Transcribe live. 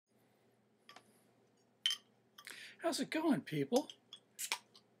How's it going, people?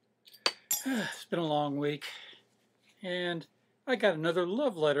 It's been a long week, and I got another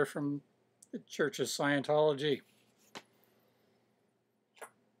love letter from the Church of Scientology.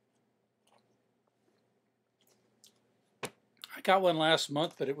 I got one last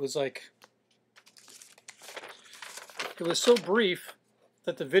month, but it was so brief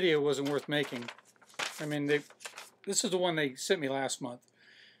that the video wasn't worth making. I mean, this is the one they sent me last month.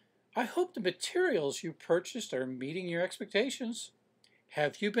 I hope the materials you purchased are meeting your expectations.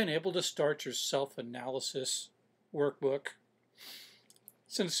 Have you been able to start your self-analysis workbook?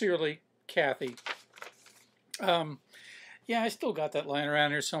 Sincerely, Kathy. Yeah, I still got that lying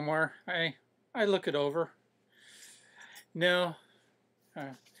around here somewhere. I look it over. No,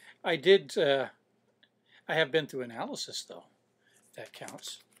 I did. I have been through analysis, though. That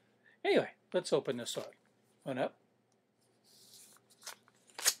counts. Anyway, let's open this one up.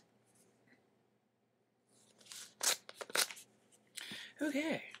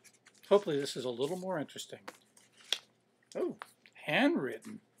 Okay, hopefully this is a little more interesting. Oh,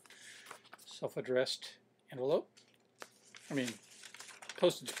 handwritten. Self-addressed envelope. I mean,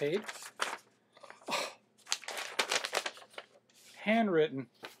 postage paid. Oh. Handwritten.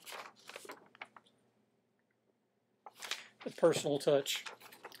 The personal touch.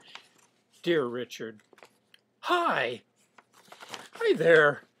 Dear Richard. Hi. Hi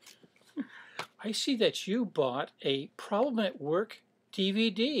there. I see that you bought a Problem at Work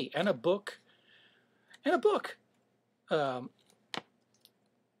DVD and a book.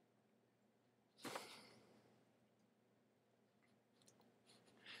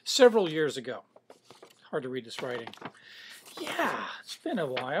 Several years ago. Hard to read this writing. Yeah, it's been a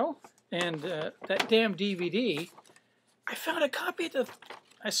while. And that damn DVD, I found a copy at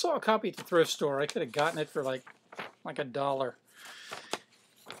I saw a copy at the thrift store. I could have gotten it for like $1.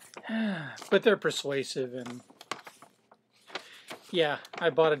 But they're persuasive, and yeah, I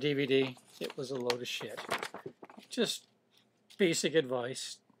bought a DVD. It was a load of shit. Just basic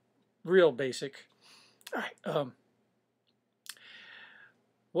advice. Real basic. All right.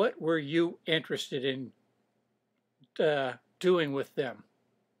 What were you interested in doing with them?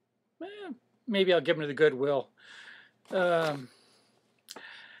 Maybe I'll give them to the Goodwill. The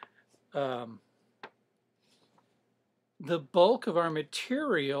bulk of our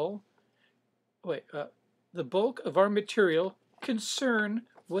material. The bulk of our material concern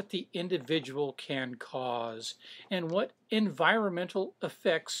what the individual can cause and what environmental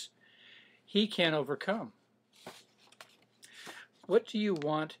effects he can overcome. What do you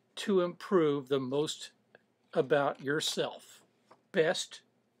want to improve the most about yourself? Best,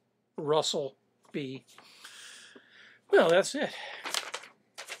 Russell B. Well, that's it.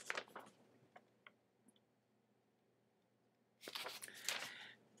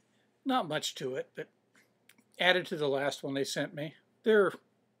 Not much to it, but added to the last one they sent me. They're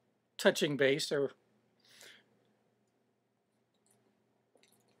touching base.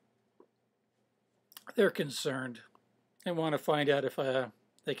 They're concerned. They want to find out if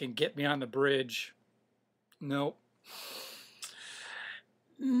they can get me on the bridge. Nope.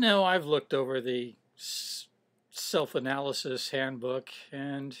 No, I've looked over the self-analysis handbook,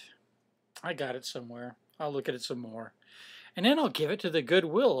 and I got it somewhere. I'll look at it some more. And then I'll give it to the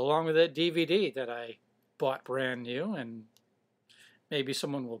Goodwill along with that DVD that I bought brand new, and maybe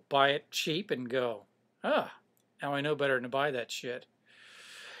someone will buy it cheap and go, now I know better than to buy that shit.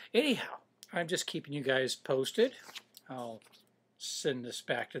 Anyhow, I'm just keeping you guys posted. I'll send this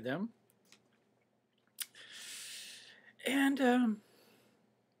back to them. And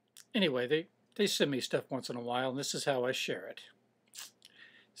anyway, they send me stuff once in a while, and this is how I share it.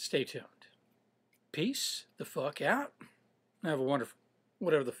 Stay tuned. Peace the fuck out. Have a wonderful,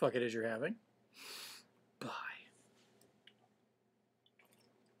 whatever the fuck it is you're having.